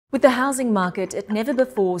With the housing market at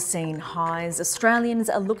never-before-seen highs, Australians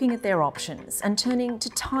are looking at their options and turning to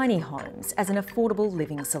tiny homes as an affordable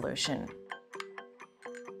living solution.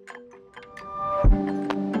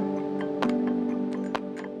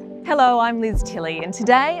 Hello, I'm Liz Tilley, and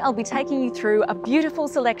today I'll be taking you through a beautiful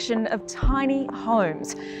selection of tiny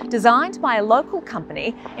homes designed by a local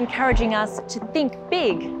company encouraging us to think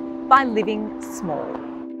big by living small.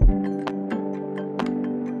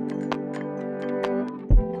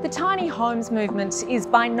 The tiny homes movement is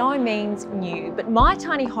by no means new, but My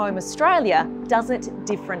Tiny Home Australia does it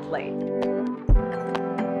differently.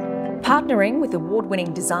 Partnering with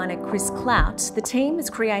award-winning designer Chris Clout, the team has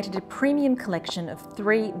created a premium collection of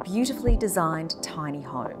 3 beautifully designed tiny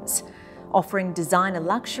homes, offering designer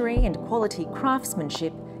luxury and quality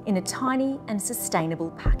craftsmanship in a tiny and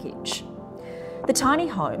sustainable package. The tiny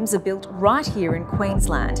homes are built right here in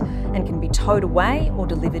Queensland and can be towed away or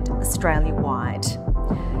delivered Australia-wide.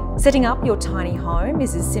 Setting up your tiny home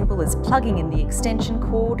is as simple as plugging in the extension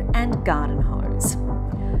cord and garden hose.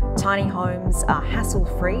 Tiny homes are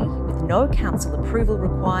hassle-free with no council approval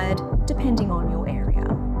required, depending on your area.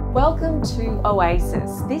 Welcome to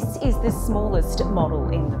Oasis. This is the smallest model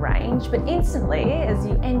in the range, but instantly as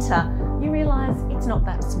you enter, you realise it's not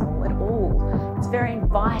that small at all. It's very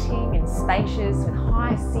inviting and spacious with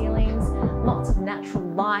high ceilings, lots of natural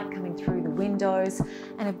light coming through the windows,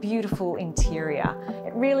 and a beautiful interior.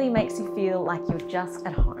 It really makes you feel like you're just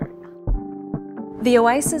at home. The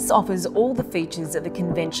Oasis offers all the features of a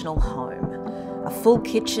conventional home. A full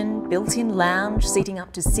kitchen, built-in lounge seating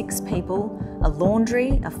up to 6 people, a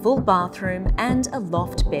laundry, a full bathroom and a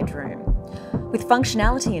loft bedroom. With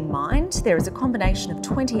functionality in mind, there is a combination of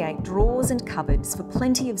 28 drawers and cupboards for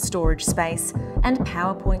plenty of storage space and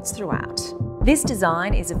power points throughout. This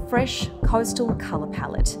design is a fresh coastal colour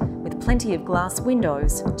palette with plenty of glass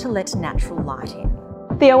windows to let natural light in.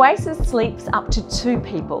 The Oasis sleeps up to 2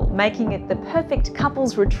 people, making it the perfect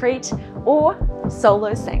couples retreat or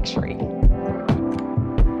solo sanctuary.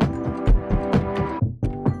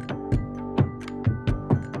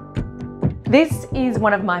 This is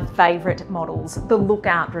one of my favourite models, the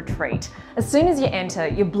Lookout Retreat. As soon as you enter,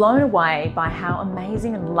 you're blown away by how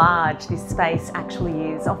amazing and large this space actually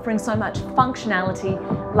is, offering so much functionality,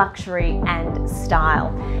 luxury and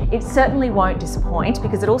style. It certainly won't disappoint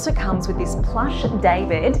because it also comes with this plush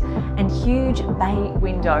daybed and huge bay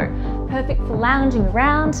window, perfect for lounging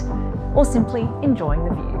around or simply enjoying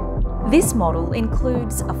the view. This model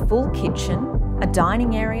includes a full kitchen, a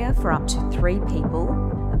dining area for up to 3 people,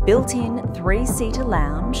 built-in 3-seater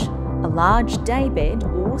lounge, a large daybed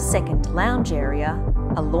or second lounge area,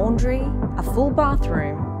 a laundry, a full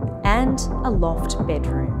bathroom and a loft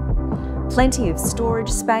bedroom. Plenty of storage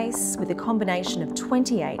space with a combination of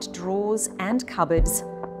 28 drawers and cupboards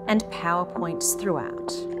and power points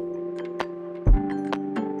throughout.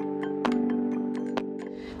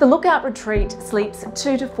 The Lookout Retreat sleeps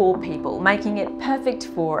 2 to 4 people, making it perfect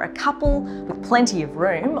for a couple with plenty of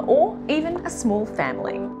room or even a small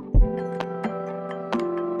family.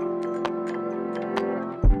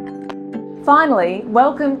 Finally,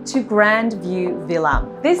 welcome to Grandview Villa.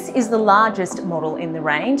 This is the largest model in the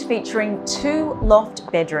range, featuring 2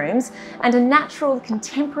 loft bedrooms and a natural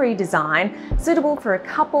contemporary design suitable for a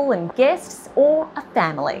couple and guests or a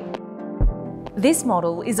family. This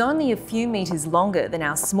model is only a few metres longer than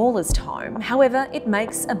our smallest home, however, it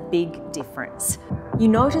makes a big difference. You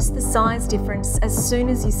notice the size difference as soon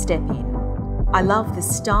as you step in. I love the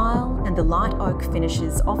style and the light oak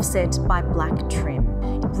finishes offset by black trim.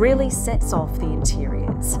 It really sets off the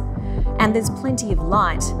interiors. And there's plenty of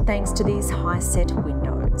light thanks to these high-set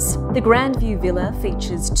windows. The Grandview Villa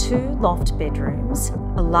features 2 loft bedrooms,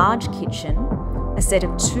 a large kitchen, a set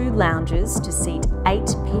of 2 lounges to seat 8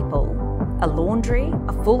 people, a laundry,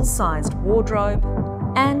 a full-sized wardrobe,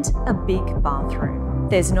 and a big bathroom.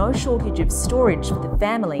 There's no shortage of storage for the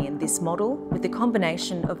family in this model, with a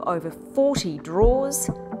combination of over 40 drawers,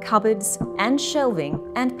 cupboards and shelving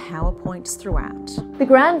and power points throughout. The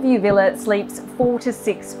Grandview Villa sleeps 4 to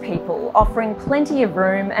 6 people, offering plenty of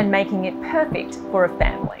room and making it perfect for a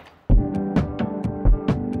family.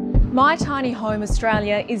 My Tiny Home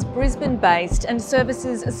Australia is Brisbane-based and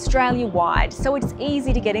services Australia-wide, so it's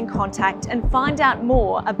easy to get in contact and find out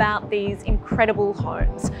more about these incredible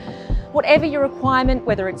homes. Whatever your requirement,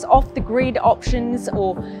 whether it's off-the-grid options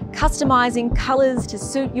or customising colours to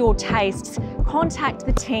suit your tastes, contact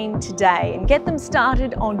the team today and get them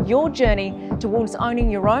started on your journey towards owning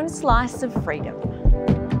your own slice of freedom.